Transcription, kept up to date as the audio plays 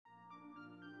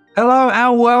Hello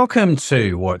and welcome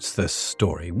to What's the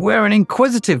Story? We're an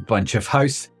inquisitive bunch of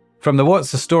hosts from the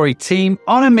What's the Story team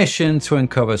on a mission to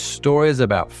uncover stories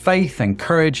about faith and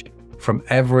courage from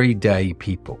everyday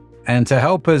people. And to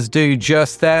help us do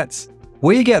just that,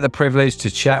 we get the privilege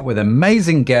to chat with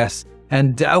amazing guests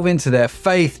and delve into their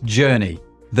faith journey,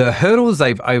 the hurdles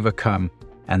they've overcome,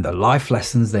 and the life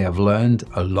lessons they have learned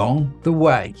along the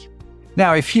way.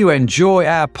 Now, if you enjoy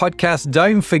our podcast,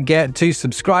 don't forget to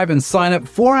subscribe and sign up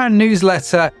for our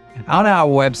newsletter on our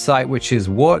website, which is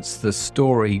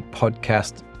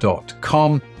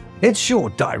whatsthestorypodcast.com. It's your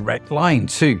direct line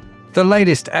to the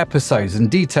latest episodes and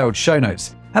detailed show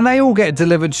notes, and they all get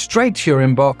delivered straight to your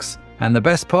inbox. And the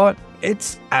best part,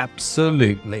 it's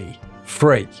absolutely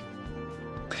free.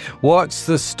 What's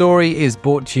the Story is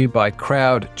brought to you by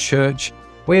Crowd Church.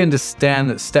 We understand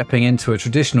that stepping into a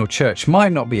traditional church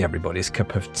might not be everybody's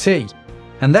cup of tea.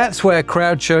 And that's where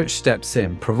Crowd Church steps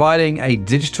in, providing a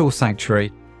digital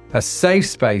sanctuary, a safe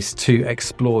space to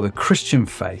explore the Christian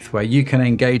faith where you can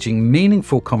engage in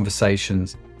meaningful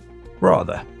conversations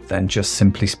rather than just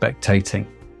simply spectating.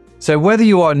 So whether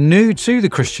you are new to the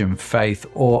Christian faith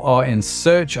or are in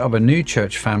search of a new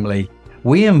church family,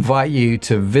 we invite you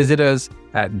to visit us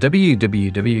at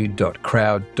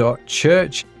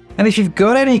www.crowd.church. And if you've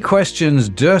got any questions,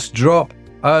 just drop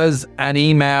us an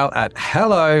email at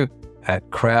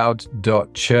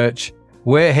hello@crowd.church.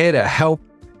 We're here to help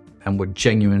and would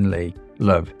genuinely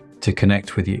love to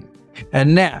connect with you.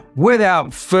 And now,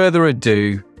 without further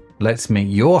ado, let's meet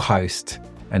your host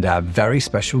and our very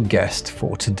special guest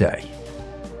for today.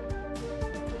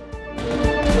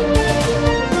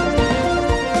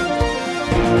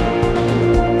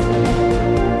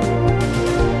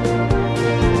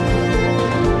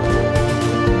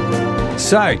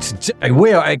 So today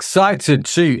we are excited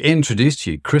to introduce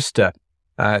to you Christa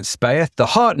Spaeth, the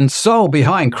heart and soul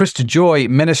behind Christa Joy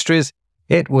Ministries.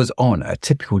 It was on a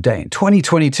typical day in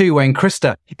 2022 when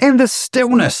Christa, in the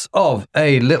stillness of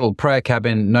a little prayer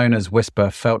cabin known as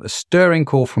Whisper, felt a stirring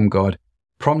call from God,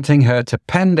 prompting her to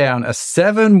pen down a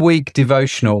 7-week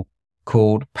devotional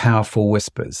called Powerful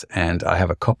Whispers. And I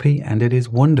have a copy and it is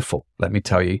wonderful, let me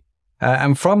tell you.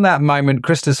 And from that moment,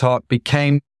 Christa's heart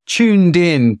became tuned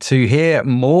in to hear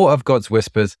more of God's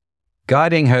whispers,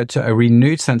 guiding her to a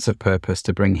renewed sense of purpose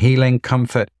to bring healing,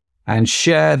 comfort, and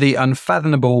share the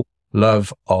unfathomable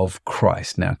love of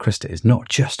Christ. Now, Christa is not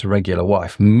just a regular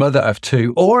wife, mother of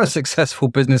 2, or a successful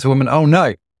businesswoman. Oh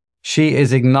no, she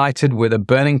is ignited with a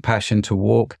burning passion to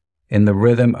walk in the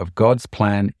rhythm of God's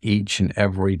plan each and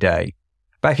every day.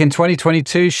 Back in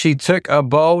 2022, she took a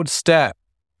bold step,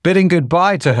 bidding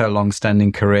goodbye to her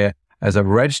long-standing career as a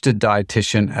registered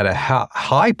dietitian at a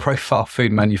high-profile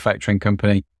food manufacturing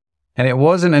company. And it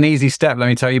wasn't an easy step, let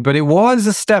me tell you, but it was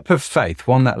a step of faith,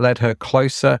 one that led her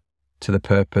closer to the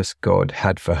purpose God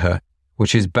had for her,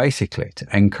 which is basically to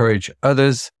encourage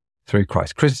others through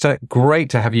Christ. Christa,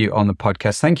 great to have you on the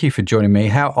podcast. Thank you for joining me.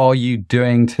 How are you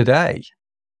doing today?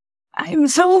 I'm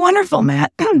so wonderful,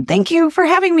 Matt. Thank you for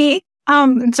having me.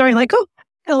 I'm sorry, got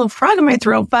a little frog in my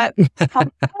throat, but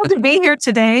I'm proud to be here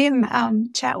today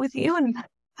and chat with you and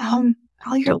all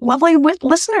your lovely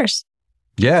listeners.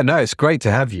 Yeah, no, it's great to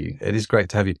have you. It is great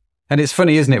to have you. And it's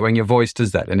funny, isn't it, when your voice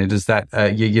does that? And it does that,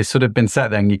 you sort of been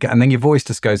sat there and then your voice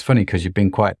just goes funny because you've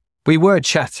been we were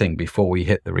chatting before we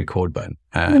hit the record button.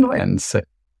 And so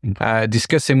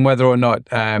discussing whether or not,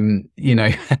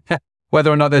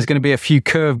 whether or not there's going to be a few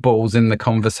curveballs in the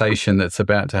conversation that's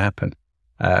about to happen.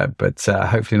 But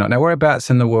hopefully not. Now,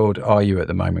 whereabouts in the world are you at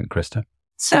the moment, Christa?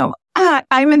 So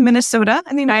I'm in Minnesota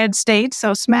in the United States,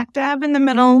 so smack dab in the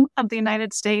middle of the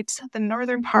United States, the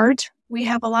northern part. We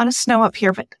have a lot of snow up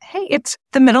here, but hey, it's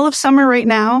the middle of summer right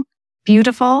now.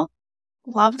 Beautiful.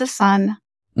 Love the sun.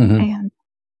 Mm-hmm. And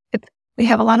we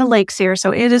have a lot of lakes here,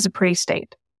 so it is a pretty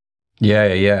state.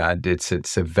 Yeah.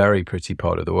 It's a very pretty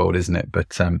part of the world, isn't it?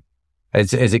 But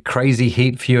is it crazy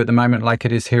heat for you at the moment like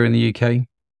it is here in the UK?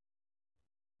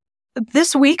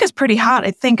 This week is pretty hot.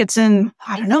 I think it's in,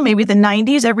 maybe the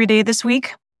 90s every day this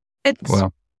week.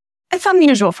 It's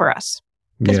unusual for us,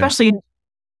 especially.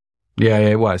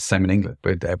 Yeah. Well, it's the same in England.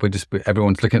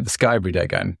 Everyone's looking at the sky every day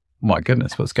going, my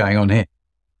goodness, what's going on here?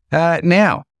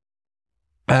 Now,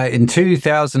 in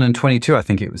 2022, I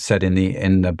think it was said in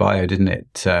the bio, didn't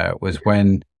it? Was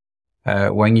when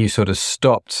you sort of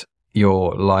stopped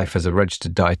your life as a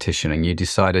registered dietitian and you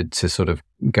decided to sort of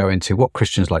go into what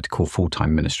Christians like to call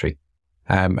full-time ministry.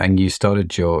 And you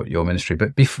started your ministry.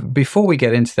 But before we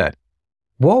get into that,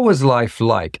 what was life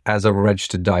like as a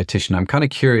registered dietitian? I'm kind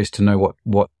of curious to know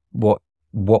what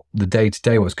the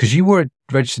day-to-day was, because you were a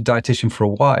registered dietitian for a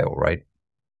while, right?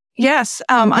 Yes.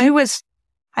 I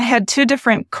I had 2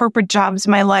 different corporate jobs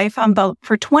in my life. But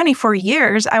for 24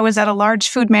 years, I was at a large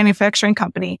food manufacturing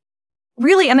company.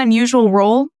 Really an unusual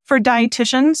role for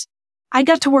dietitians. I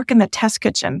got to work in the test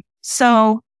kitchen.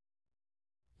 So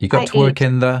you got to work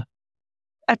in a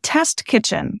test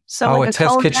kitchen. So a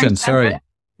test kitchen. Sorry.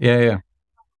 Yeah.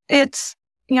 It's,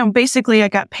 basically I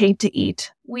got paid to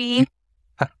eat. It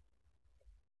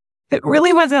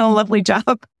really wasn't a lovely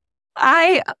job.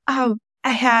 I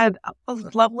had a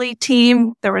lovely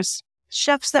team. There was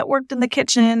chefs that worked in the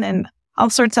kitchen and all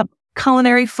sorts of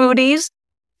culinary foodies.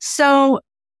 So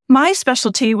my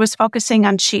specialty was focusing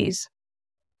on cheese.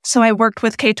 So I worked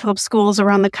with K-12 schools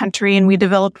around the country and we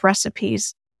developed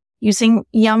recipes using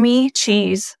yummy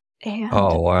cheese. And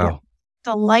oh, wow.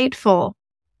 Delightful.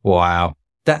 Wow.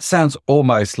 That sounds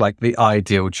almost like the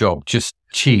ideal job. Just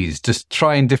cheese, just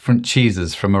trying different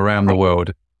cheeses from around the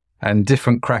world and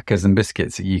different crackers and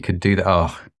biscuits that you could do that.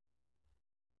 Oh.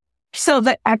 So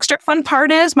the extra fun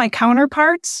part is my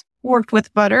counterparts worked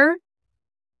with butter.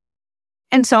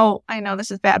 And so I know this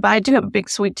is bad, but I do have a big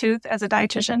sweet tooth as a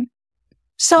dietitian.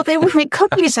 So they would make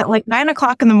cookies at like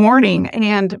 9:00 in the morning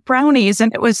and brownies.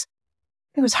 And it was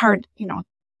hard,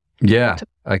 Yeah.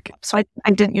 So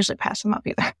I didn't usually pass them up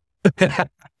either.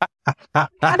 I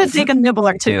had to take a nibble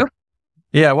or two.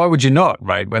 Yeah, why would you not,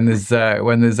 right? When there's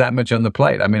that much on the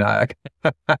plate. I mean,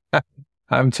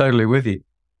 I'm totally with you.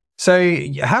 So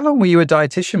how long were you a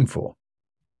dietitian for?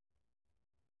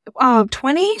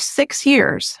 26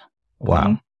 years.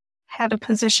 Wow. Had a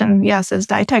position, yes, as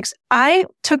dietetics. I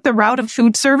took the route of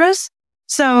food service.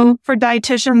 So for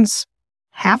dietitians,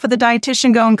 half of the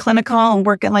dietitian go in clinical and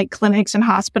work at like clinics and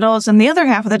hospitals, and the other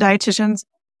half of the dietitians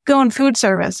go in food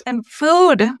service. And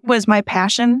food was my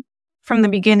passion from the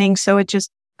beginning. So it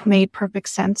just made perfect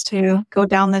sense to go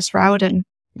down this route. And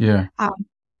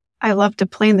I love to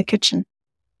play in the kitchen.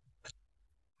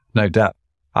 No doubt.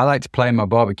 I like to play in my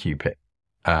barbecue pit.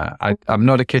 I'm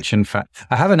not a kitchen fan.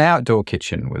 I have an outdoor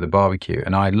kitchen with a barbecue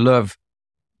and I love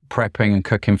prepping and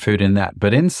cooking food in that.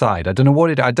 But inside, I don't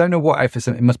know if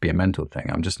it must be a mental thing.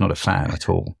 I'm just not a fan at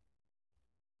all.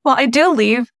 Well, I do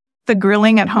leave the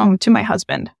grilling at home to my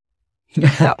husband.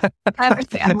 So I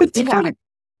understand.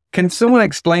 Can someone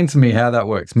explain to me how that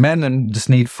works? Men just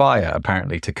need fire,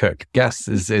 apparently, to cook. Gas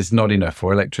is not enough,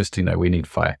 or electricity. No, we need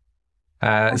fire.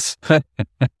 What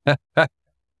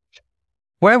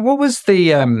was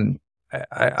the?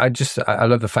 I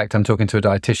love the fact I'm talking to a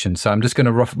dietitian, so I'm just going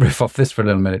to riff off this for a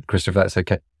little minute, Christa, if that's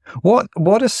okay. What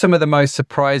are some of the most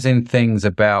surprising things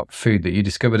about food that you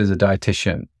discovered as a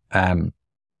dietitian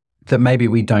that maybe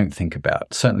we don't think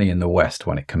about, certainly in the West,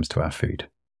 when it comes to our food?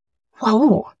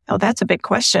 Oh, that's a big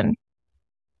question.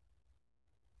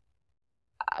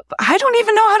 I don't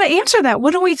even know how to answer that.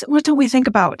 What do we think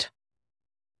about?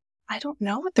 I don't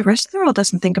know what the rest of the world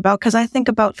doesn't think about because I think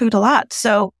about food a lot.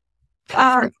 So,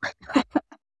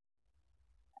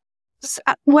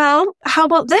 well, how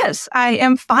about this? I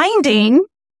am finding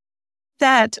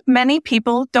that many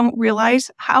people don't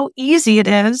realize how easy it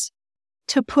is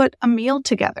to put a meal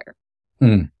together.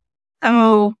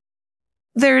 Oh,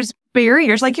 there's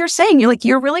barriers. Like you're saying,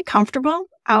 you're really comfortable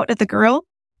out at the grill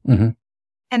and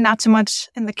not so much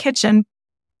in the kitchen.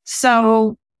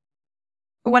 So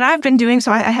what I've been doing,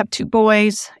 so I have 2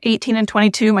 boys, 18 and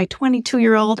 22. My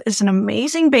 22-year-old is an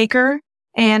amazing baker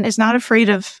and is not afraid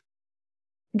of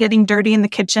getting dirty in the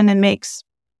kitchen and makes,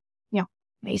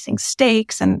 amazing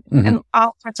steaks and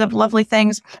all sorts of lovely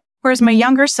things. Whereas my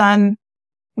younger son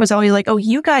was always like, oh,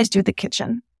 you guys do the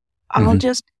kitchen. I'll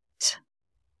just...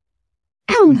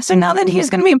 So now that he's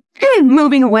going to be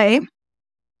moving away,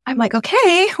 I'm like,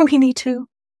 okay, we need to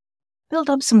build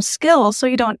up some skills so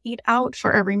you don't eat out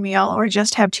for every meal or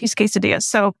just have cheese quesadillas.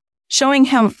 So showing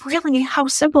him really how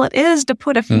simple it is to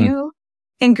put a few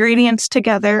ingredients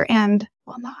together and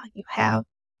voila, you have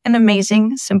an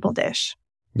amazing, simple dish.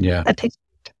 Yeah. That tastes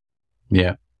good.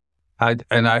 Yeah.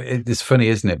 It's funny,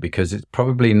 isn't it? Because it's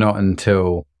probably not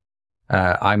until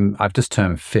I've just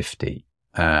turned 50.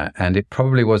 And it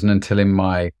probably wasn't until in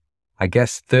my, I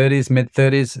guess, 30s,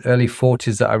 mid-30s, early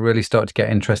 40s that I really started to get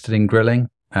interested in grilling.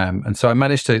 And so I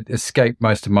managed to escape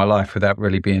most of my life without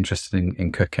really being interested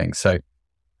in cooking. So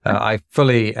I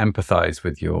fully empathize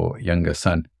with your younger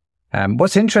son.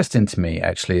 What's interesting to me,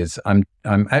 actually, is I'm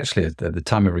actually, at the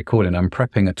time of recording, I'm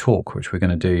prepping a talk, which we're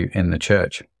going to do in the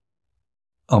church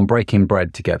on breaking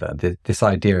bread together, this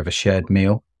idea of a shared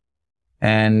meal.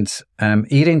 And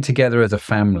eating together as a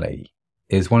family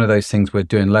is one of those things we're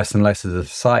doing less and less as a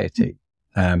society,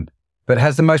 but it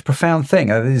has the most profound thing.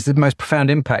 It's the most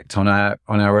profound impact on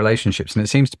our relationships, and it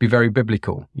seems to be very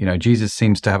biblical. Jesus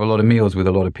seems to have a lot of meals with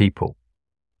a lot of people,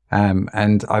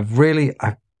 and I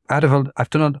I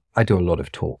do a lot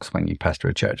of talks when you pastor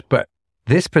a church, but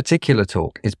this particular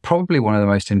talk is probably one of the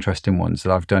most interesting ones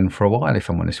that I've done for a while, if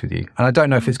I'm honest with you. And I don't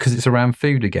know if it's because it's around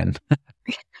food again.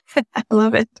 I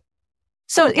love it.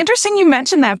 So interesting you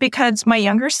mentioned that, because my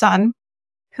younger son,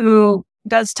 who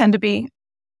does tend to be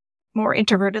more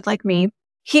introverted like me,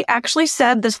 he actually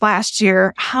said this last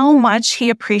year how much he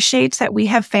appreciates that we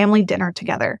have family dinner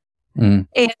together. And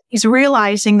he's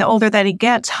realizing the older that he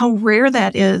gets, how rare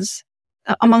that is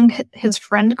among his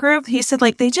friend group. He said,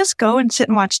 like, they just go and sit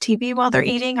and watch TV while they're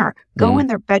eating, or go in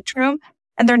their bedroom,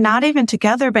 and they're not even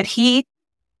together. But he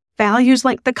values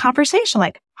like the conversation,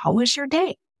 like, how was your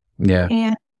day? Yeah.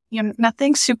 And,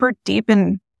 nothing super deep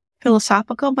and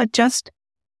philosophical, but just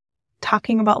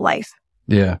talking about life.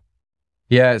 Yeah.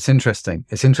 Yeah, it's interesting.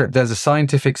 There's a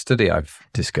scientific study I've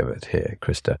discovered here,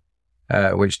 Christa,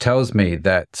 which tells me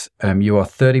that you are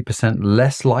 30%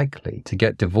 less likely to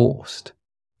get divorced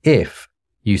if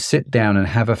you sit down and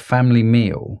have a family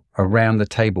meal around the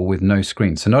table with no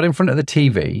screen. So not in front of the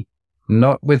TV,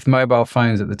 not with mobile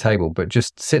phones at the table, but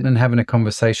just sitting and having a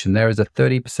conversation. There is a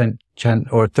 30% chance,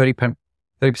 or a 30%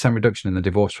 reduction in the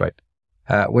divorce rate,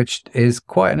 which is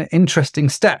quite an interesting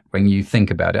stat when you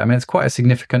think about it. I mean, it's quite a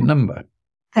significant number.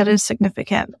 That is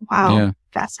significant. Wow. Yeah.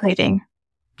 Fascinating.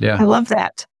 Yeah. I love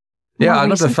that. Yeah, I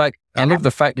love the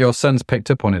fact your son's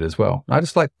picked up on it as well. I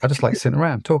just like sitting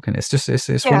around talking.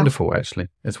 It's wonderful, actually.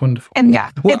 It's wonderful. And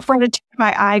it brought it to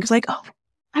my eye. Because like, oh,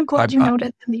 I'm glad you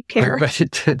noticed and you care.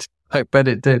 I bet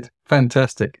it did.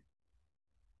 Fantastic.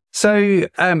 So,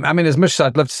 I mean, as much as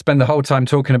I'd love to spend the whole time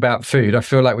talking about food, I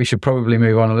feel like we should probably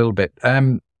move on a little bit.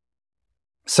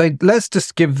 So let's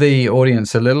just give the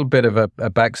audience a little bit of a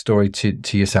backstory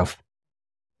to yourself.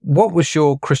 What was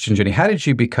your Christian journey? How did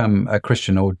you become a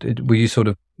Christian, or were you sort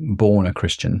of born a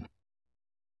Christian?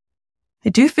 I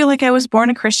do feel like I was born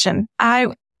a Christian.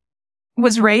 I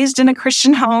was raised in a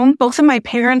Christian home. Both of my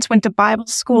parents went to Bible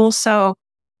school, so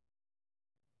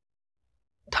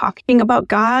talking about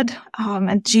God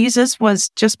and Jesus was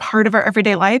just part of our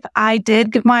everyday life. I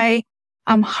did give my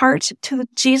heart to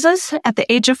Jesus at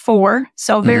the age of 4,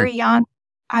 so very young.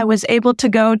 I was able to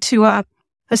go to a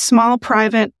small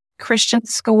private Christian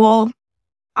school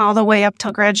all the way up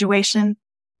till graduation.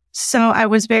 So I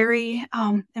was very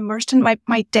immersed in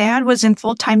my dad was in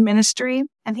full-time ministry,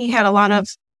 and he had a lot of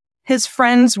his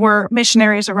friends were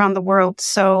missionaries around the world.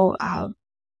 So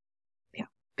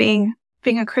being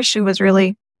a Christian was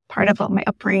really part of my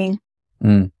upbringing.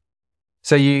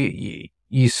 So you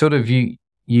sort of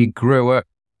you grew up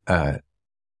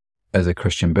as a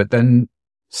Christian, but then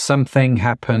something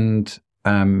happened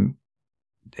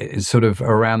sort of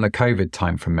around the COVID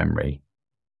time from memory.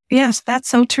 Yes, that's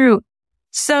so true.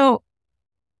 So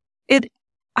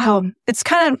it's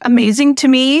kind of amazing to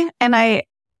me, and I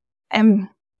am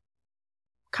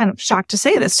kind of shocked to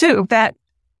say this too, that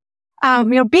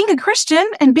being a Christian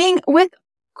and being with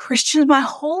Christians my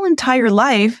whole entire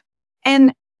life,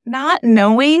 and not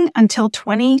knowing until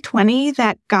 2020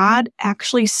 that God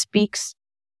actually speaks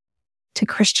to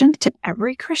Christians, to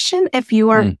every Christian, if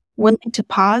you are willing to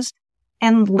pause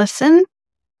and listen.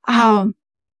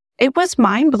 It was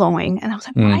mind blowing. And I was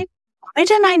like, why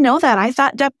didn't I know that? I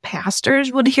thought that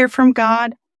pastors would hear from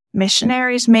God,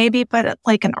 missionaries maybe, but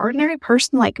like an ordinary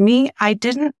person like me, I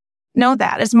didn't know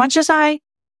that. As much as I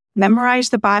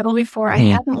memorized the Bible before, I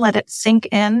hadn't let it sink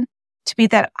in to be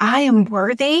that I am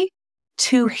worthy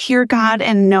to hear God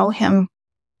and know Him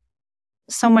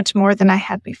so much more than I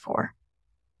had before.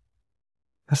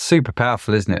 That's super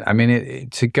powerful, isn't it? I mean,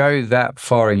 to go that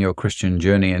far in your Christian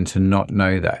journey and to not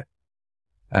know that,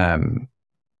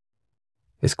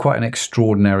 it's quite an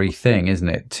extraordinary thing, isn't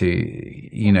it?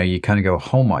 You kind of go,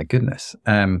 oh my goodness.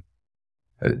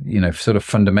 Sort of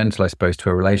fundamental, I suppose, to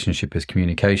a relationship is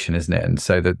communication, isn't it? And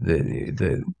so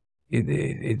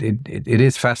it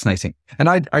is fascinating. And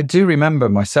I do remember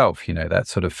myself, that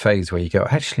sort of phase where you go,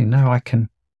 actually, no, I can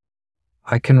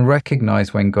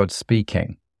recognize when God's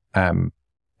speaking.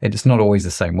 It's not always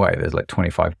the same way. There's like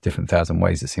 25 different thousand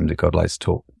ways it seems that God likes to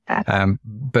talk.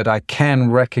 But I can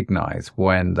recognize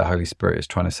when the Holy Spirit is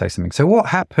trying to say something. So what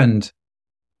happened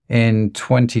in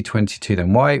 2022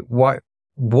 then?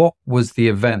 What was the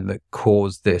event that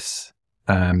caused this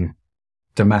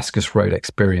Damascus Road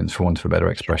experience, for want of a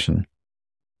better expression?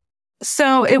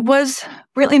 So it was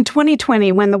really in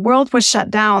 2020 when the world was shut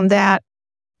down that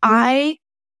I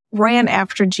ran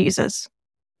after Jesus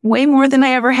way more than I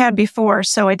ever had before.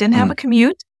 So I didn't have a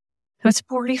commute. It was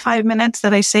 45 minutes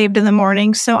that I saved in the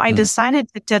morning. So I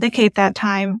decided to dedicate that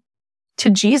time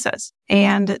to Jesus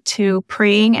and to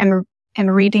praying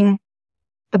and reading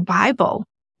the Bible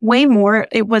way more.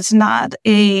 It was not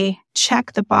a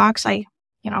check the box. I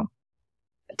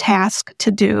task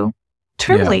to do.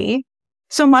 Truly,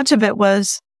 so much of it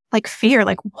was like fear,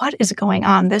 like what is going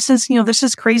on? This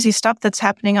is crazy stuff that's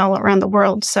happening all around the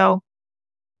world. So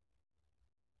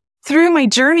through my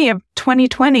journey of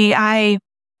 2020, I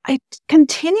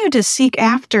continue to seek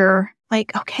after,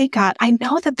 like, okay, God, I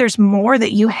know that there's more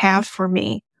that you have for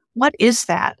me. What is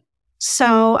that?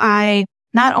 So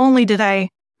not only did I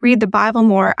read the Bible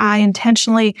more, I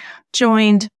intentionally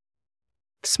joined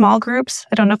small groups.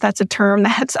 I don't know if that's a term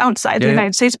that's outside the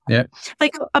United States,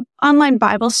 like online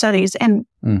Bible studies, and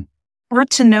were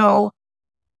to know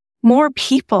more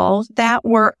people that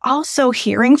were also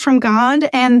hearing from God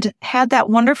and had that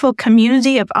wonderful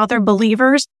community of other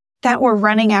believers that were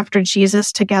running after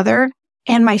Jesus together.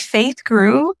 And my faith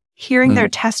grew, hearing their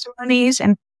testimonies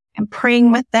and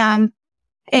praying with them.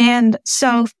 And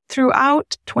so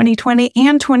throughout 2020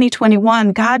 and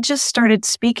 2021, God just started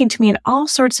speaking to me in all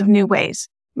sorts of new ways.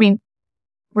 I mean,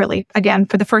 really, again,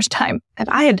 for the first time,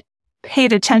 that I had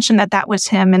paid attention that was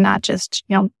him and not just,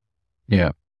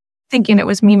 thinking it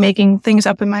was me making things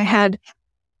up in my head.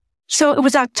 So it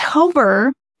was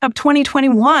October of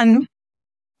 2021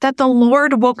 that the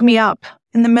Lord woke me up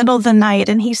in the middle of the night,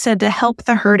 and he said to help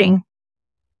the hurting.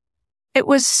 It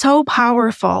was so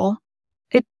powerful.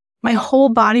 My whole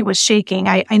body was shaking.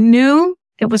 I knew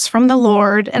it was from the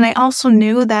Lord, and I also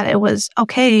knew that it was,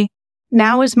 okay,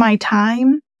 now is my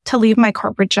time to leave my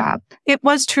corporate job. It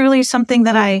was truly something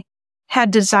that I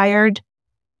had desired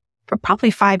for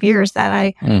probably 5 years,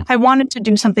 that I wanted to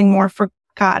do something more for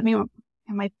God. I mean,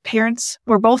 my parents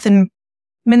were both in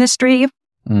ministry.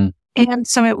 And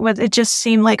so it just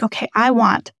seemed like, okay, I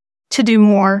want to do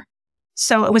more.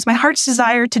 So it was my heart's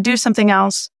desire to do something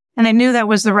else. And I knew that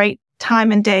was the right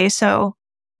time and day. So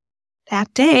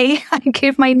that day I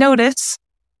gave my notice,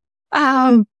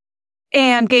 and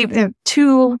gave the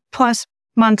 2+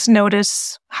 months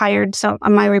notice, hired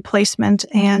my replacement,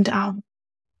 and,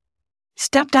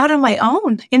 stepped out on my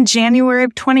own in January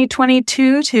of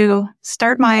 2022 to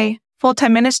start my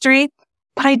full-time ministry.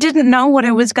 But I didn't know what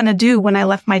I was going to do when I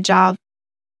left my job.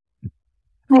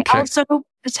 I also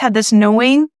just had this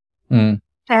knowing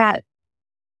that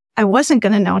I wasn't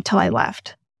going to know until I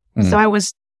left. So it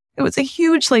was a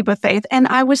huge leap of faith, and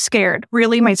I was scared.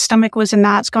 Really, my stomach was in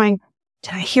knots going,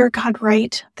 did I hear God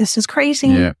right? This is crazy.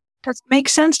 Yeah. Doesn't make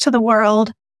sense to the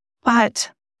world.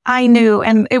 But I knew,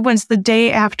 and it was the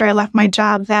day after I left my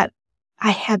job that I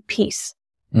had peace.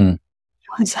 It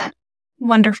was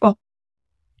wonderful.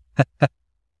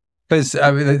 But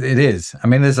it is. I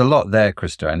mean, there's a lot there,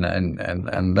 Christa,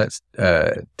 and let's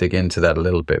dig into that a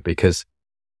little bit, because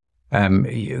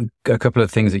a couple of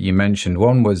things that you mentioned.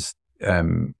 One was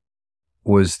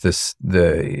this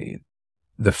the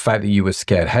fact that you were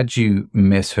scared. Had you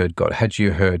misheard God? Had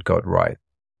you heard God right?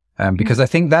 Because I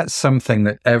think that's something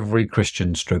that every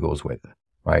Christian struggles with,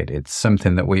 right? It's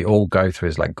something that we all go through.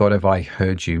 Is like, God, have I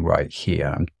heard you right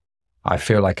here? I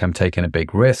feel like I'm taking a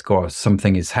big risk, or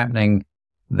something is happening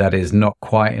that is not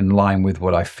quite in line with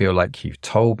what I feel like you've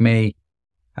told me.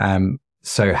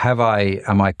 So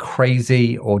am I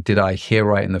crazy, or did I hear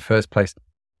right in the first place?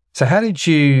 So how did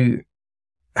you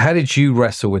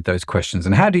wrestle with those questions,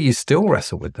 and how do you still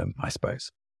wrestle with them, I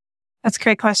suppose? That's a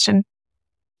great question.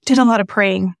 Did a lot of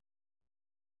praying.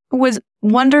 It was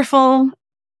wonderful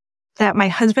that my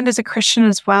husband is a Christian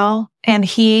as well, and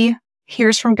he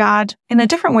hears from God in a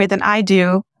different way than I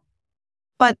do.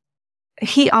 But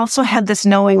he also had this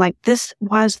knowing, like, this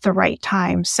was the right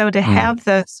time. So to have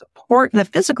the support, the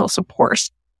physical support,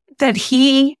 that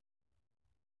he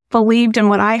believed in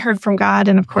what I heard from God,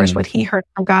 and of course what he heard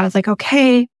from God, is like,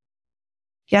 okay,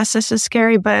 yes, this is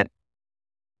scary, but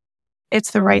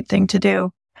it's the right thing to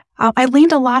do. I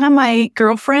leaned a lot on my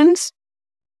girlfriends,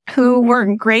 who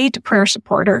were great prayer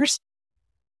supporters.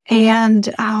 And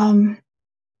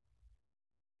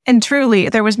truly,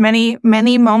 there was many,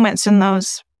 many moments in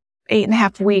those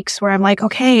 8.5 weeks where I'm like,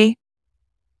 okay,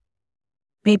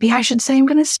 maybe I should say I'm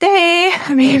going to stay.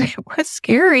 I mean, it was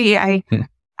scary. I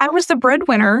was the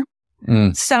breadwinner.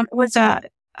 So it was a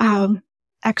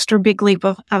extra big leap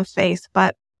of faith.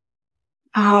 But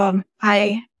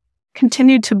I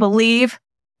continued to believe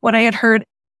what I had heard.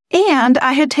 And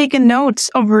I had taken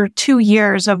notes over 2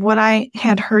 years of what I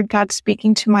had heard God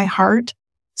speaking to my heart.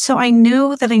 So I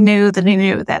knew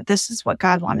that this is what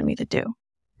God wanted me to do.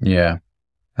 Yeah.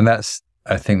 And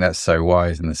I think that's so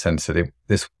wise, in the sense that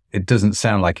it doesn't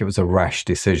sound like it was a rash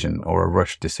decision or a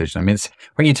rushed decision. I mean,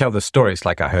 when you tell the story, it's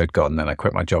like I heard God and then I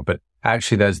quit my job. But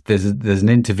actually, there's an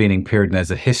intervening period, and there's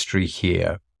a history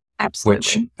here.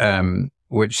 Absolutely.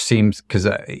 Which seems, because,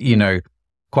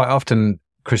 quite often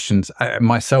Christians,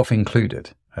 myself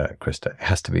included, Christa, it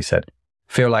has to be said,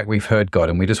 feel like we've heard God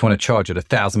and we just want to charge at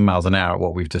 1,000 miles an hour at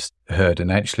what we've just heard.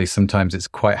 And actually, sometimes it's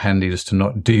quite handy just to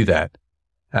not do that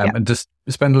and just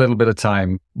spend a little bit of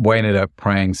time weighing it up,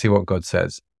 praying, see what God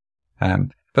says.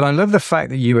 But I love the fact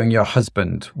that you and your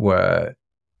husband were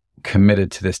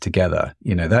committed to this together.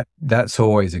 You know, that's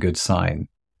always a good sign.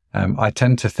 I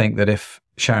tend to think that if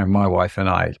Sharon, my wife, and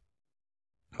I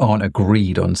aren't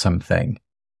agreed on something,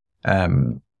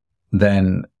 then,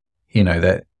 you know,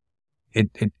 that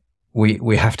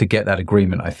we have to get that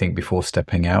agreement, I think, before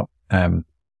stepping out, in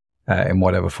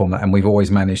whatever form. And we've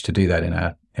always managed to do that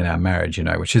in our marriage, you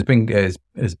know, which has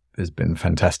been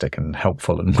fantastic and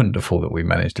helpful and wonderful that we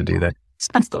managed to do that.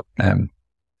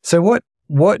 So what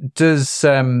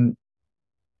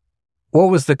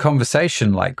was the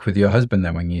conversation like with your husband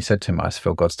then when you said to him, I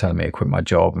feel God's telling me to quit my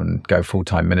job and go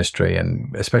full-time ministry,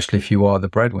 and especially if you are the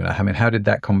breadwinner? I mean, how did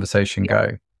that conversation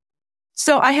go?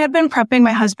 So I had been prepping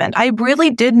my husband. I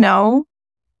really did know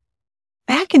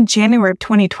back in January of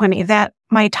 2020 that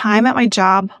my time at my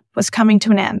job was coming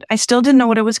to an end. I still didn't know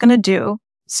what I was going to do.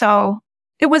 So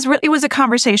it was a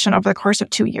conversation over the course of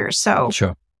 2 years. So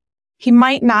sure. He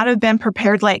might not have been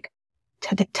prepared like,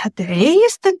 today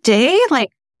is the day?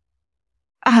 Like,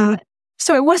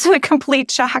 so it wasn't a complete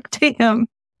shock to him.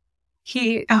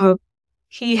 He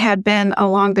had been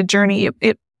along the journey.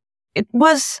 It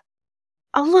was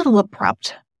a little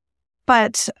abrupt,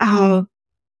 but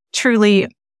truly,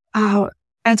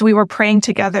 as we were praying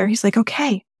together, he's like,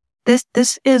 okay,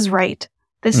 this is right.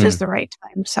 This is the right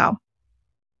time. So,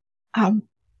 so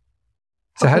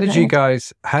how did you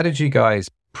guys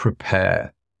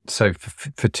prepare? So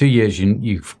for 2 years,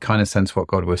 you've kind of sensed what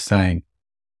God was saying,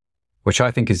 which I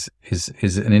think is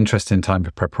an interesting time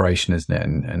for preparation, isn't it?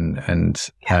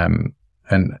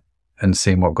 And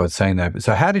seeing what God's saying there.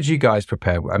 So how did you guys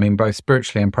prepare? I mean, both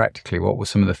spiritually and practically, what were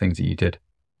some of the things that you did?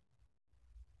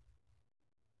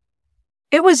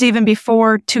 It was even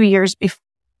before 2 years,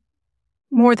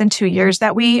 more than 2 years,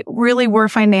 that we really were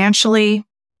financially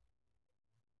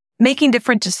making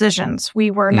different decisions. We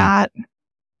were not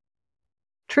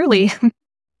truly,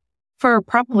 for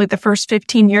probably the first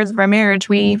 15 years of our marriage,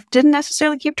 we didn't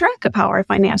necessarily keep track of how our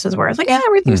finances were. It's like, yeah,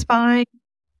 everything's fine.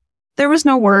 There was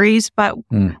no worries. But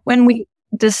when we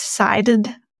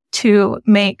decided to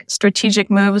make strategic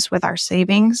moves with our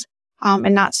savings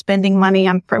and not spending money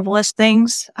on frivolous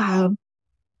things, I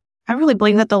really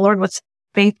believe that the Lord was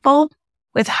faithful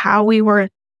with how we were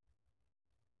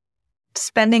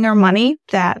spending our money.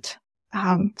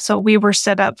 So we were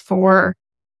set up for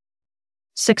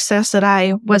success that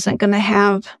I wasn't going to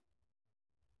have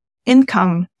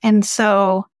income. And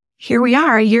so here we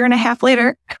are a year and a half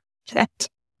later that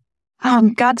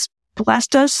God's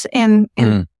blessed us in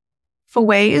full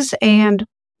ways, and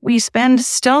we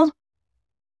still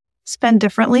spend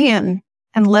differently and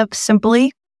live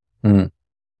simply. And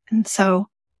so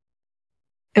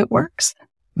it works.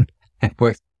 It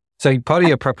works. So part of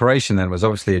your preparation then was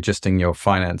obviously adjusting your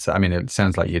finance. I mean, it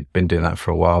sounds like you'd been doing that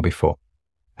for a while before.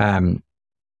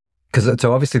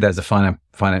 So obviously there's a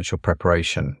financial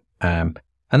preparation. And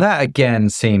that again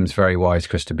seems very wise,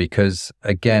 Christa, because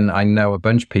again, I know a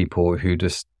bunch of people who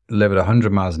just live at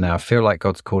 100 miles an hour, feel like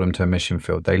God's called them to a mission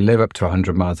field. They live up to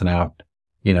 100 miles an hour,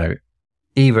 you know,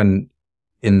 even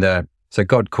so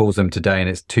God calls them today and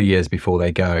it's 2 years before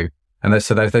they go. And those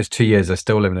 2 years, they're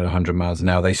still living at 100 miles an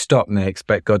hour. They stop and they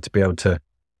expect God to be able to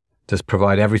just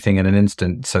provide everything in an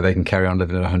instant so they can carry on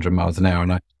living at 100 miles an hour.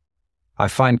 And I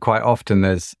find quite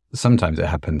often sometimes it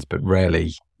happens, but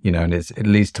rarely, you know, and it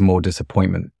leads to more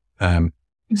disappointment.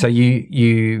 So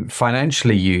you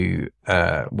financially,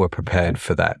 were prepared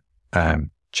for that,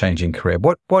 changing career.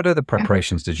 What other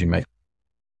preparations did you make?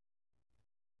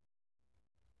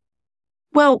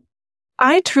 Well,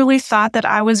 I truly thought that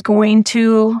I was going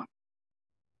to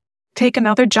take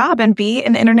another job and be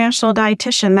an international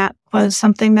dietitian. That was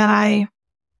something that I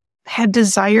had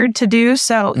desired to do.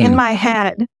 So in my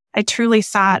head, I truly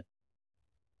thought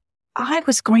I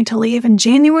was going to leave in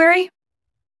January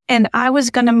and I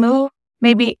was going to move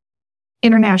maybe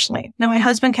internationally. Now, my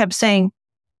husband kept saying,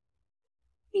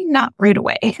 not right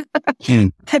away. That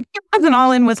he wasn't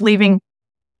all in with leaving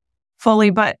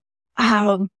fully, but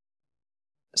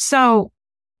so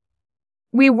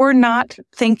we were not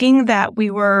thinking that we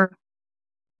weren't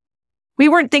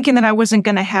thinking that I wasn't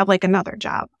going to have like another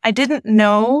job. I didn't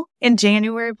know in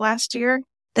January of last year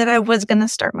that I was going to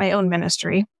start my own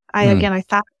ministry. I thought I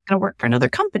was going to work for another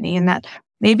company and that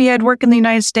maybe I'd work in the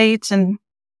United States and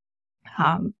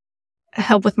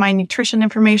help with my nutrition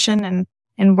information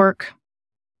and work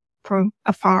from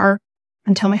afar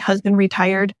until my husband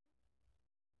retired.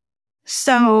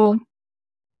 So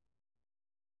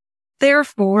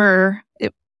therefore,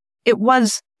 it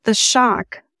was the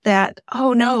shock that,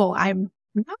 oh no, I'm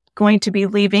not going to be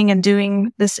leaving and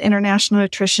doing this international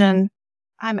nutrition.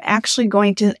 I'm actually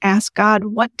going to ask God,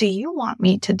 what do you want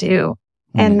me to do?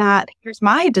 And not, here's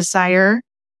my desire.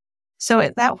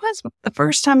 So that was the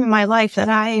first time in my life that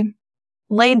I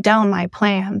laid down my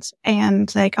plans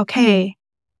and like, okay,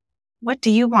 what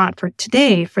do you want for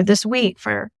today, for this week,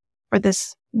 for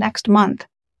this next month?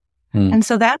 And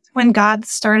so that's when God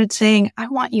started saying, I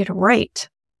want you to write.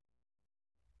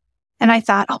 And I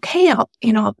thought, okay,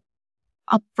 I'll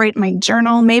write my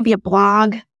journal, maybe a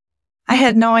blog. I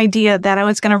had no idea that I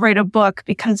was going to write a book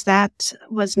because that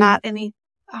was not any,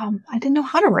 I didn't know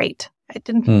how to write. I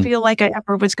didn't feel like I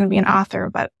ever was going to be an author,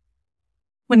 but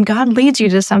when God leads you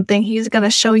to something, he's going to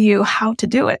show you how to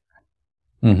do it.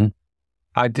 Mm-hmm.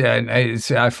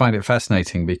 I find it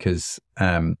fascinating because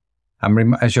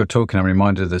as you're talking, I'm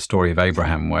reminded of the story of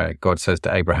Abraham, where God says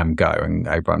to Abraham, go, and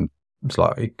Abraham's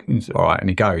like, he's all right, and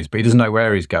he goes, but he doesn't know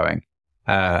where he's going,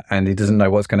 and he doesn't know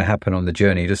what's going to happen on the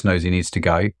journey. He just knows he needs to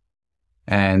go,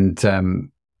 and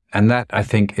that, I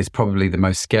think, is probably the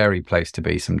most scary place to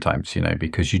be sometimes,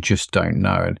 because you just don't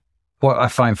know. And what I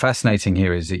find fascinating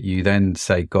here is that you then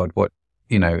say, God, what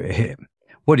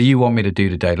do you want me to do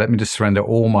today? Let me just surrender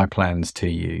all my plans to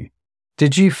you.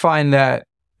 Did you find that,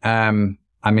 I'm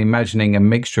imagining a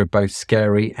mixture of both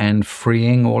scary and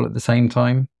freeing all at the same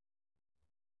time?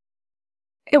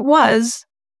 It was,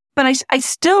 but I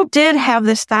still did have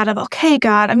this thought of, okay,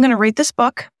 God, I'm going to write this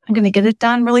book. I'm going to get it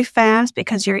done really fast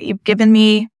because you've given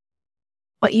me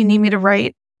what you need me to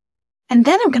write. And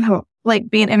then I'm going to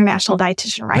be an international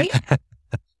dietitian, right?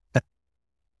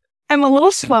 I'm a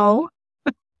little slow.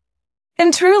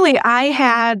 And truly, I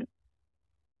had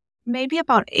maybe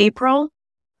about April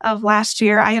of last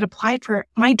year, I had applied for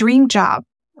my dream job.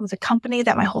 It was a company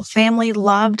that my whole family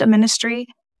loved, a ministry.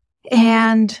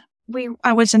 And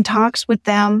I was in talks with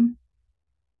them,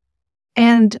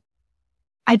 and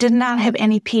I did not have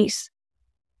any peace.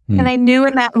 And I knew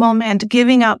in that moment,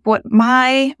 giving up what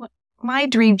my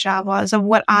dream job was, of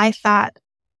what I thought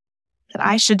that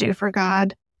I should do for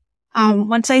God.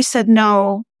 Once I said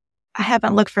no, I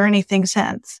haven't looked for anything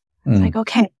since. It's like,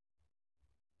 okay,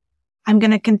 I'm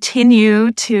going to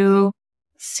continue to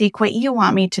seek what you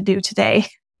want me to do today.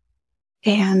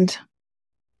 And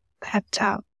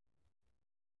that,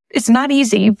 it's not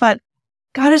easy, but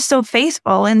God is so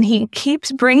faithful, and he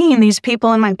keeps bringing these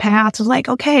people in my path. It's like,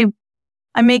 okay,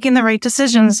 I'm making the right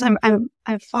decisions. I'm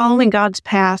following God's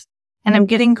path, and I'm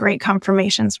getting great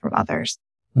confirmations from others.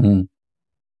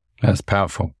 That's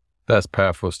powerful. That's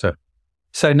powerful stuff.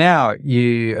 So now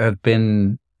you have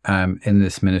been in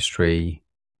this ministry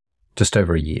just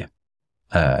over a year,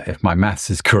 if my maths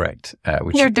is correct.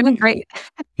 Which You're doing great.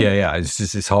 Yeah.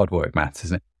 It's hard work, maths,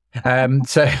 isn't it?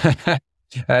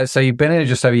 So you've been in it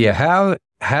just over a year.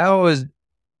 How is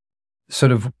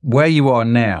sort of where you are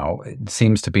now? It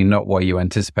seems to be not where you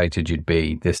anticipated you'd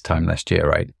be this time last year,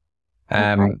 right?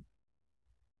 Right.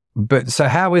 But so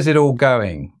how is it all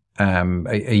going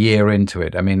a year into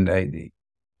it?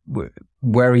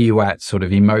 Where are you at sort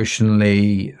of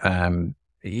emotionally,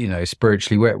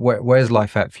 spiritually? Where's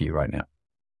life at for you right now?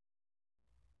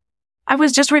 I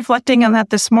was just reflecting on that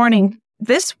this morning.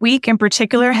 This week in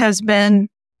particular has been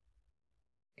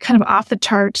kind of off the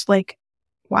charts. Like,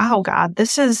 wow, God,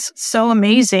 this is so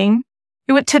amazing.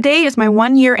 Today is my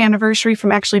 1-year anniversary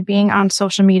from actually being on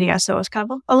social media. So it's kind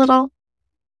of a little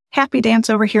happy dance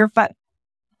over here. But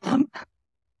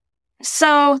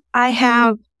so I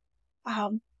have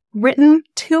written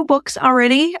 2 books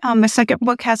already. The second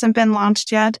book hasn't been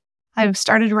launched yet. I've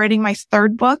started writing my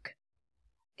 3rd book,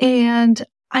 and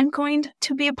I'm going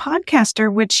to be a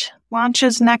podcaster, which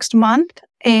launches next month.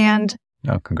 And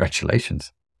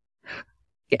congratulations.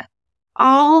 Yeah.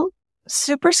 All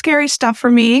super scary stuff for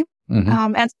me.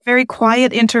 As a very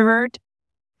quiet introvert,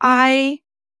 I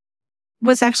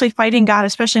was actually fighting God,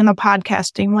 especially in the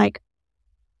podcasting. Like,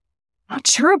 I'm not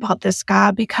sure about this,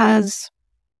 God, because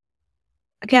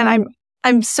again,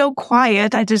 I'm so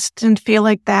quiet. I just didn't feel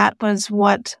like that was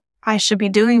what I should be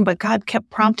doing. But God kept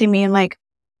prompting me, and like,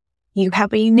 you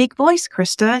have a unique voice,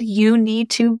 Christa. You need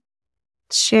to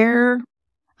share,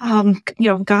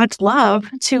 God's love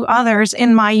to others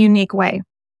in my unique way.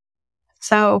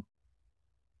 So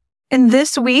in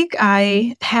this week,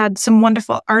 I had some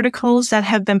wonderful articles that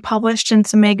have been published in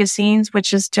some magazines,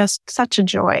 which is just such a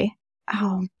joy.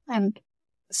 And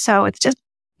so it's just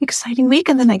an exciting week.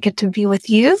 And then I get to be with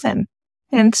you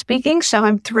and speaking. So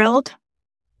I'm thrilled.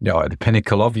 Yeah, the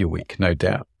pinnacle of your week, no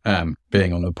doubt,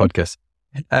 being on the podcast.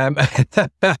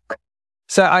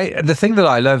 So the thing that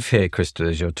I love here, Christa,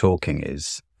 as you're talking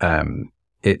is,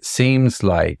 it seems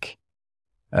like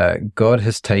God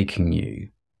has taken you,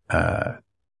 a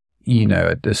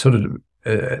sort of,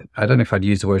 I don't know if I'd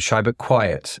use the word shy, but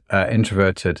quiet,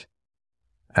 introverted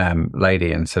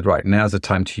lady, and said, right, now's the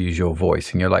time to use your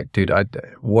voice. And you're like, dude,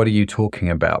 what are you talking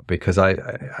about? Because I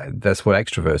that's what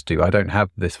extroverts do. I don't have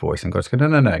this voice. And God's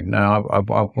going, no, I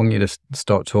want you to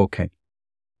start talking.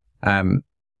 And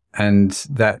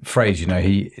that phrase,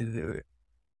 the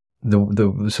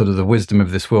sort of the wisdom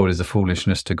of this world is the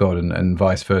foolishness to God, and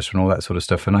vice versa, and all that sort of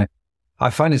stuff. And I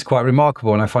find it's quite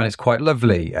remarkable, and I find it's quite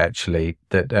lovely, actually,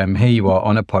 that here you are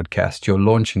on a podcast, you're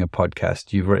launching a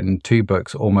podcast, you've written 2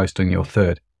 books, almost on your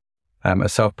 3rd, a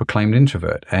self-proclaimed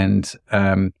introvert. And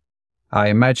I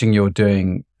imagine you're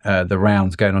doing the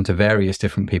rounds, going onto various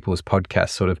different people's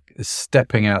podcasts, sort of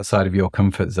stepping outside of your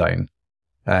comfort zone.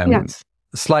 Yes.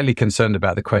 Slightly concerned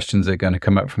about the questions that are going to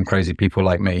come up from crazy people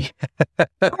like me.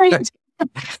 Right.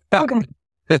 Okay.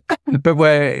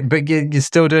 But you're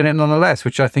still doing it nonetheless,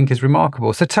 which I think is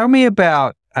remarkable. So tell me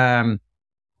about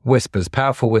Whispers,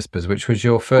 Powerful Whispers, which was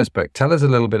your first book. Tell us a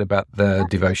little bit about the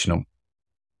devotional.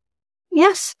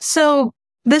 Yes. So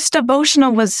this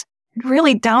devotional was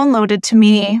really downloaded to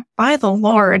me by the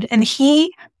Lord, and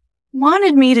He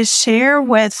wanted me to share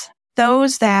with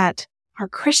those that are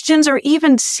Christians or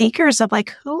even seekers of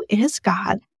who is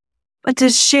God, but to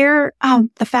share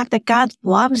the fact that God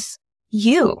loves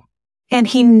you. And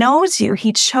He knows you.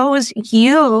 He chose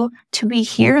you to be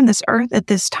here in this earth at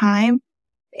this time.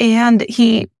 And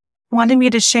He wanted me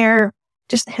to share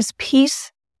just His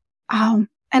peace, and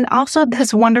also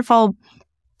His wonderful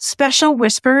special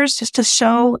whispers, just to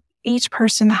show each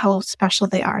person how special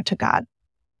they are to God.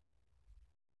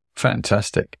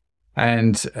 Fantastic.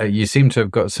 And you seem to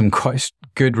have got some quite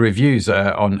good reviews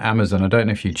on Amazon. I don't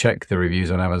know if you check the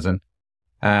reviews on Amazon.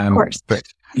 Of course. But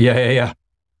yeah.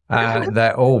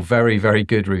 They're all very, very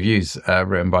good reviews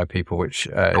written by people, which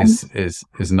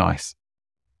is nice.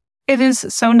 It is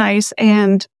so nice,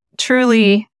 and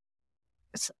truly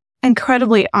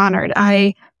incredibly honored.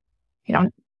 I,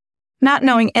 not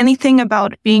knowing anything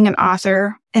about being an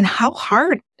author and how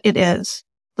hard it is.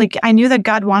 I knew that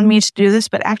God wanted me to do this,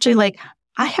 but actually,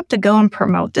 I have to go and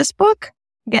promote this book,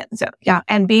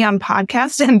 and be on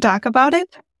podcasts and talk about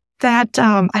it. That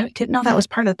I didn't know that was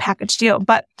part of the package deal,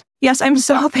 but. Yes, I'm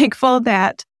so thankful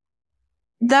that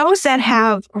those that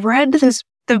have read this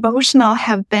devotional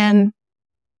have been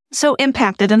so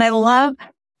impacted. And I love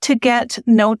to get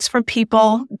notes from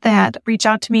people that reach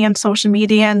out to me on social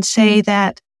media and say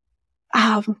that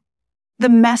the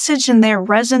message in there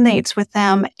resonates with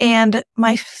them. And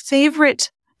my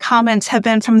favorite comments have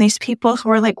been from these people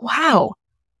who are like, wow,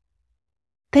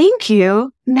 thank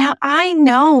you. Now I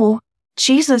know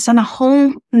Jesus on a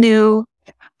whole new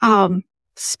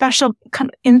special, kind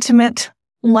of intimate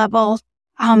level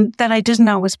that I didn't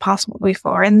know was possible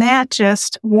before. And that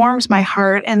just warms my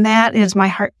heart. And that is my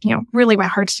heart, really my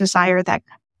heart's desire, that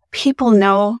people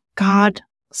know God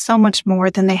so much more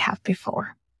than they have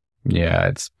before.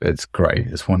 Yeah, it's great.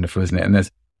 It's wonderful, isn't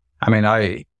it? And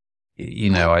I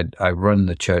run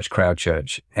the church, Crowd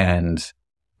Church, and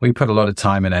we put a lot of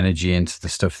time and energy into the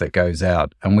stuff that goes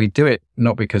out. And we do it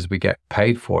not because we get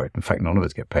paid for it. In fact, none of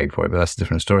us get paid for it, but that's a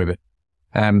different story. But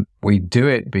we do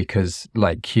it because,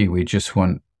 like you,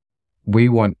 we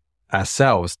want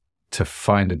ourselves to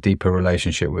find a deeper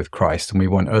relationship with Christ, and we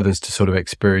want others to sort of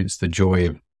experience the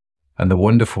joy and the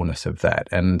wonderfulness of that.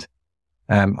 And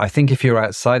I think if you're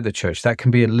outside the church, that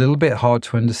can be a little bit hard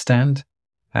to understand.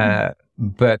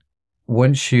 But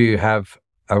once you have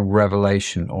a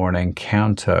revelation or an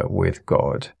encounter with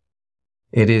God,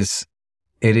 it is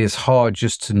hard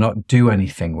just to not do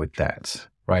anything with that,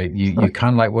 right? You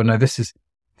kind of like, well, no, this is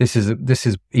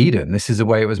Eden. This is the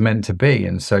way it was meant to be.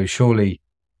 And so surely,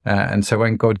 and so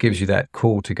when God gives you that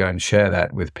call to go and share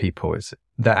that with people,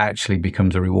 that actually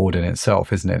becomes a reward in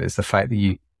itself, isn't it? It's the fact that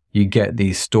you get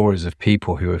these stories of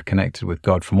people who have connected with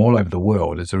God from all over the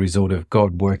world as a result of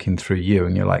God working through you.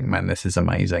 And you're like, man, this is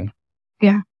amazing.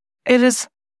 Yeah, it is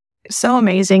so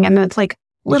amazing. And it's like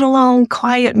little old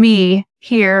quiet me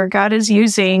here, God is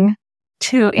using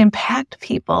to impact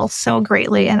people so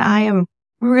greatly. And I am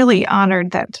really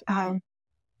honored that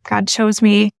God chose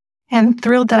me and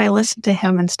thrilled that I listened to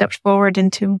Him and stepped forward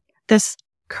into this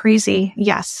crazy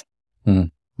yes.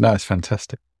 That's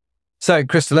fantastic. So,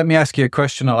 Christa, let me ask you a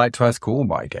question I like to ask all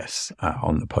my guests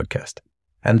on the podcast.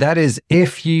 And that is,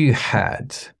 if you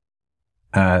had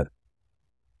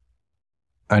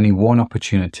only one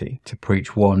opportunity to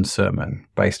preach one sermon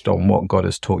based on what God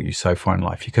has taught you so far in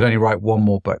life, you could only write one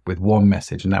more book with one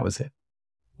message, and that was it.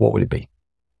 What would it be?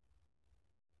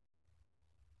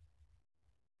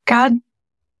 God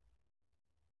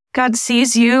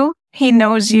sees you He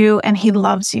knows you and he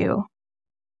loves you.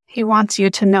 He wants you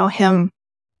to know him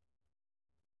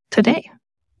today.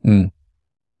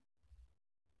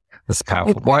 That's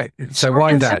powerful. Why? So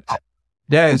why that?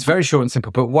 Yeah, it's very short and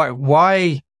simple. But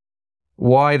why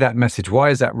that message? Why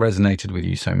has that resonated with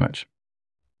you so much?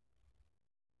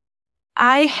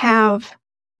 I have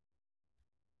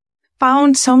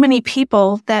found so many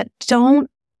people that don't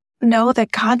know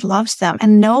that God loves them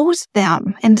and knows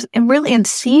them and really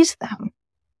sees them.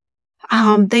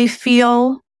 They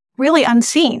feel really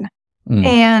unseen,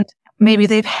 and maybe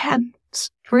they've had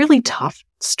really tough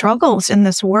struggles in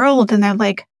this world, and they're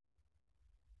like,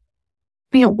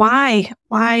 why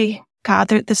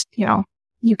God,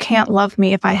 you can't love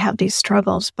me if I have these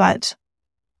struggles, but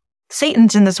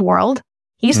Satan's in this world.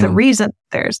 He's the reason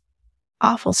there's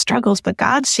awful struggles, but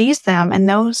God sees them and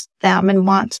knows them and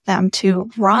wants them to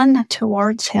run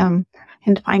towards him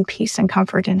and find peace and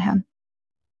comfort in him.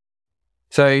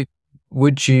 So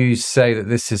would you say that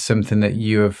this is something that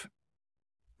you have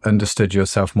understood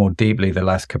yourself more deeply the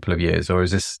last couple of years, or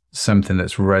is this something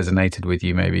that's resonated with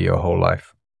you maybe your whole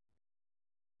life?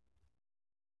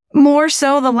 More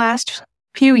so the last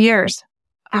few years.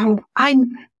 I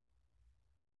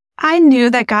knew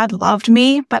that God loved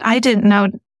me, but I didn't know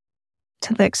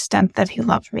to the extent that he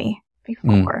loved me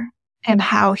before, and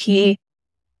how he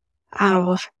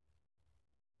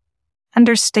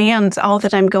understands all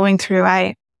that I'm going through.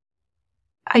 I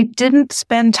didn't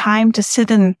spend time to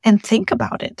sit and think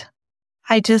about it.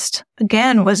 I just,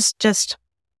 again, was just,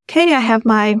 okay, I have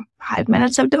my 5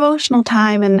 minutes of devotional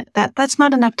time, and that's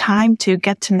not enough time to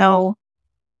get to know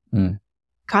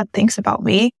God thinks about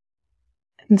me.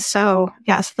 And so,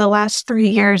 yes, the last 3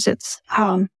 years, it's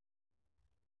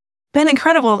been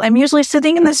incredible. I'm usually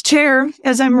sitting in this chair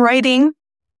as I'm writing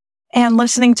and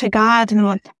listening to God,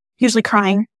 and usually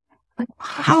crying. Like,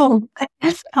 wow,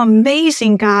 that's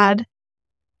amazing, God.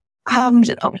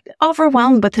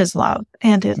 Overwhelmed with his love,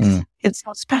 and it's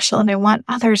so special, and I want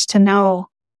others to know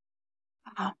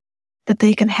that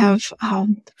they can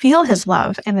feel his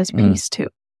love and his peace too.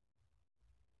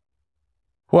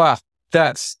 Wow,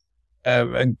 that's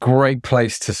a great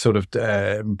place to sort of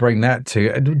bring that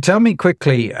to. Tell me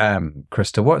quickly,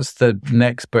 Christa, what's the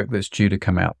next book that's due to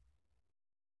come out?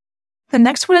 The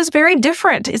next one is very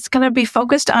different. It's going to be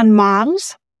focused on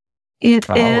moms. It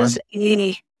is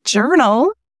a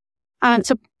journal.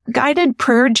 It's a guided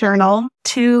prayer journal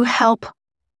to help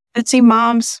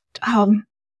moms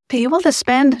be able to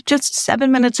spend just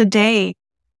 7 minutes a day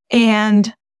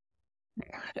and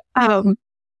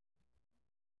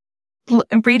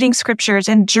reading scriptures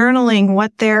and journaling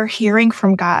what they're hearing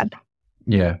from God.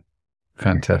 Yeah,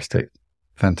 fantastic.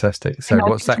 So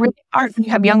what's that? Really hard when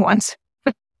you have young ones.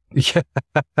 Yeah,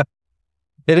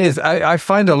 it is. I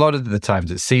find a lot of the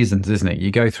times it's seasons, isn't it? You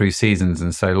go through seasons,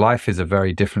 and so life is a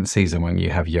very different season when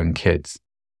you have young kids.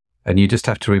 And you just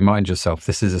have to remind yourself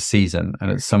this is a season, and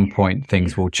at some point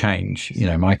things will change. You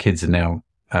know, my kids are now,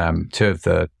 two of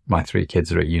my 3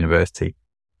 kids are at university.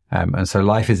 And so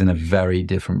life is in a very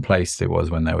different place than it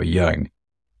was when they were young.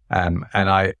 And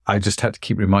I just had to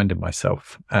keep reminding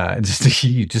myself,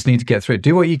 you just need to get through it.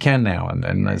 Do what you can now,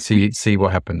 and see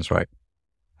what happens, right?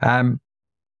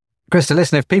 Christa,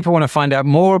 listen, if people want to find out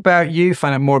more about you,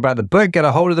 find out more about the book, get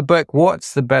a hold of the book,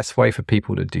 what's the best way for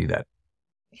people to do that?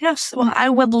 Yes, well, I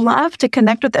would love to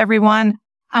connect with everyone.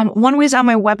 One way is on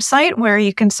my website, where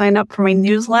you can sign up for my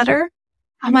newsletter.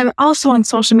 I'm also on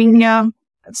social media,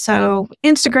 so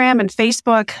Instagram and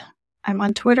Facebook. I'm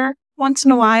on Twitter once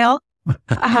in a while.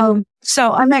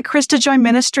 So I'm at Christa Joy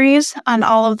Ministries on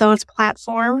all of those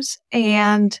platforms.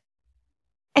 And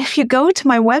if you go to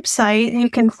my website, you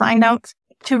can sign up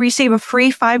to receive a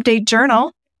free 5-day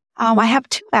journal. I have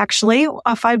 2, actually,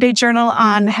 a 5-day journal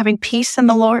on having peace in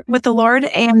the Lord, with the Lord,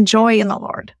 and joy in the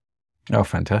Lord. Oh,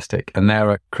 fantastic. And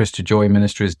they're at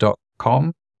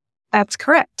christajoyministries.com? That's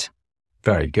correct.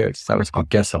 Very good. That was a good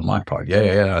guess on my part.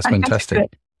 Yeah, that's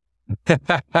fantastic.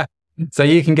 So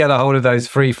you can get a hold of those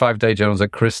free 5-day journals at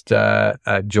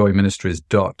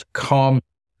christajoyministries.com.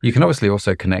 You can obviously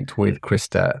also connect with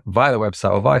Christa via the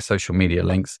website or via social media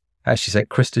links. As she said,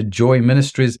 Christa Joy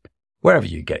Ministries, wherever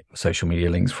you get social media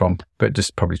links from, but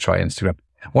just probably try Instagram.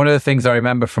 One of the things I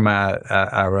remember from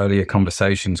our earlier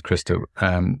conversations, Christa,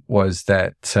 was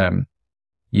that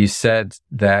you said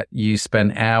that you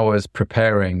spent hours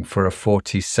preparing for a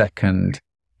 40-second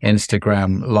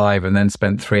Instagram live and then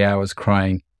spent 3 hours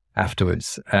crying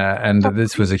afterwards. And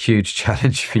this was a huge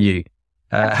challenge for you.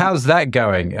 How's that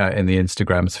going in the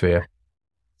Instagram sphere?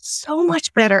 So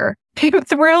much better. I'm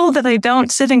thrilled that I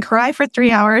don't sit and cry for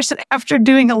 3 hours after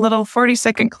doing a little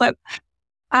 40-second clip.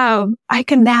 I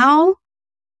can now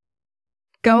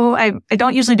go. I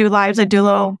don't usually do lives. I do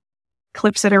little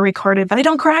clips that are recorded, but I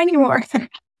don't cry anymore.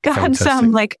 God's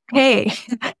like, hey,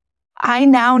 I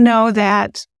now know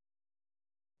that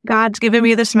God's given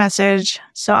me this message.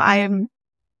 So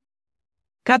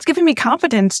God's given me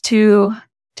confidence to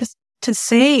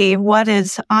say what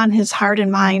is on his heart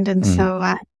and mind. And so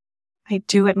I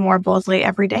do it more boldly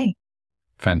every day.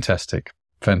 Fantastic.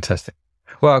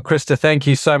 Well, Christa, thank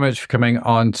you so much for coming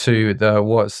on to the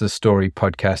What's the Story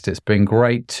podcast. It's been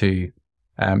great to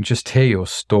just hear your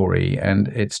story, and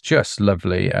it's just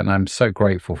lovely. And I'm so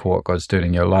grateful for what God's doing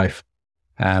in your life.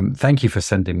 Thank you for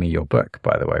sending me your book,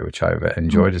 by the way, which I've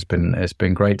enjoyed. It's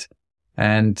been great.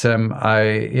 And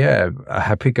I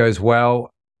hope it goes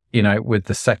well, with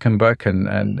the second book,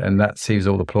 and that sees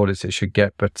all the plaudits it should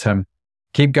get. But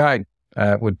keep going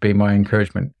would be my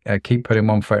encouragement. Keep putting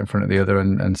one foot in front of the other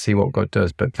and see what God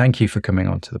does. But thank you for coming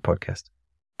on to the podcast.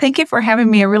 Thank you for having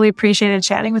me. I really appreciated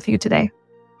chatting with you today.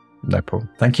 No problem.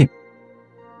 Thank you.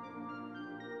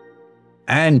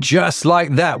 And just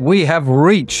like that, we have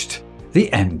reached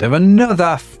the end of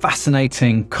another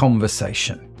fascinating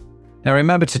conversation. Now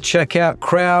remember to check out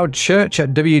Crowd Church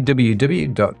at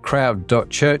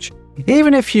www.crowd.church,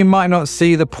 even if you might not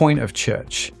see the point of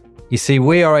church. You see,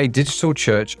 we are a digital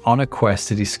church on a quest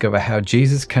to discover how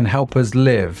Jesus can help us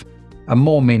live a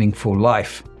more meaningful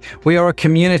life. We are a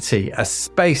community, a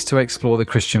space to explore the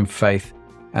Christian faith,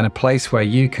 and a place where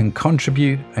you can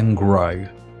contribute and grow.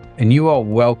 And you are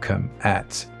welcome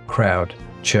at Crowd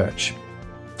Church.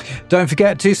 Don't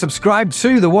forget to subscribe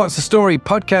to the What's the Story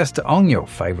podcast on your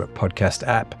favorite podcast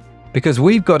app, because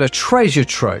we've got a treasure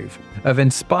trove of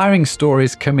inspiring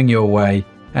stories coming your way,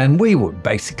 and we would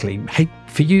basically hate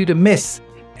for you to miss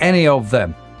any of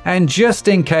them. And just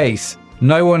in case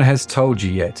no one has told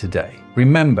you yet today,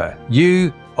 remember,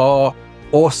 you are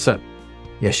awesome.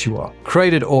 Yes, you are.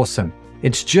 Created awesome.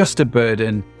 It's just a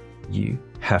burden you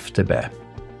have to bear.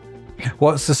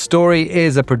 What's the Story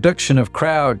is a production of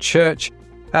Crowd Church.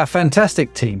 Our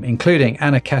fantastic team, including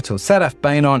Anna Kettle, Sadaf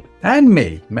Bainon, and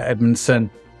me, Matt Edmondson,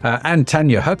 and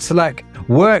Tanya Hutzalak,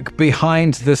 work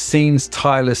behind the scenes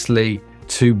tirelessly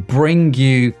to bring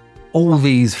you all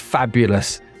these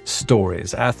fabulous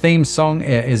stories. Our theme song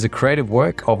is a creative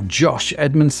work of Josh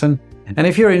Edmondson. And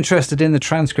if you're interested in the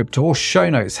transcript or show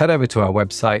notes, head over to our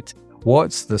website,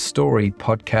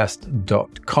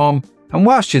 what'sthestorypodcast.com. And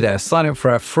whilst you're there, sign up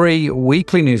for our free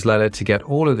weekly newsletter to get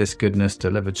all of this goodness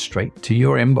delivered straight to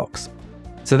your inbox.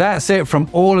 So that's it from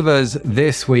all of us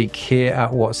this week here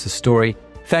at What's the Story.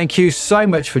 Thank you so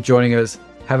much for joining us.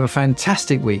 Have a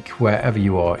fantastic week wherever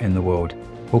you are in the world.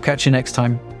 We'll catch you next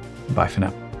time. Bye for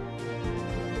now.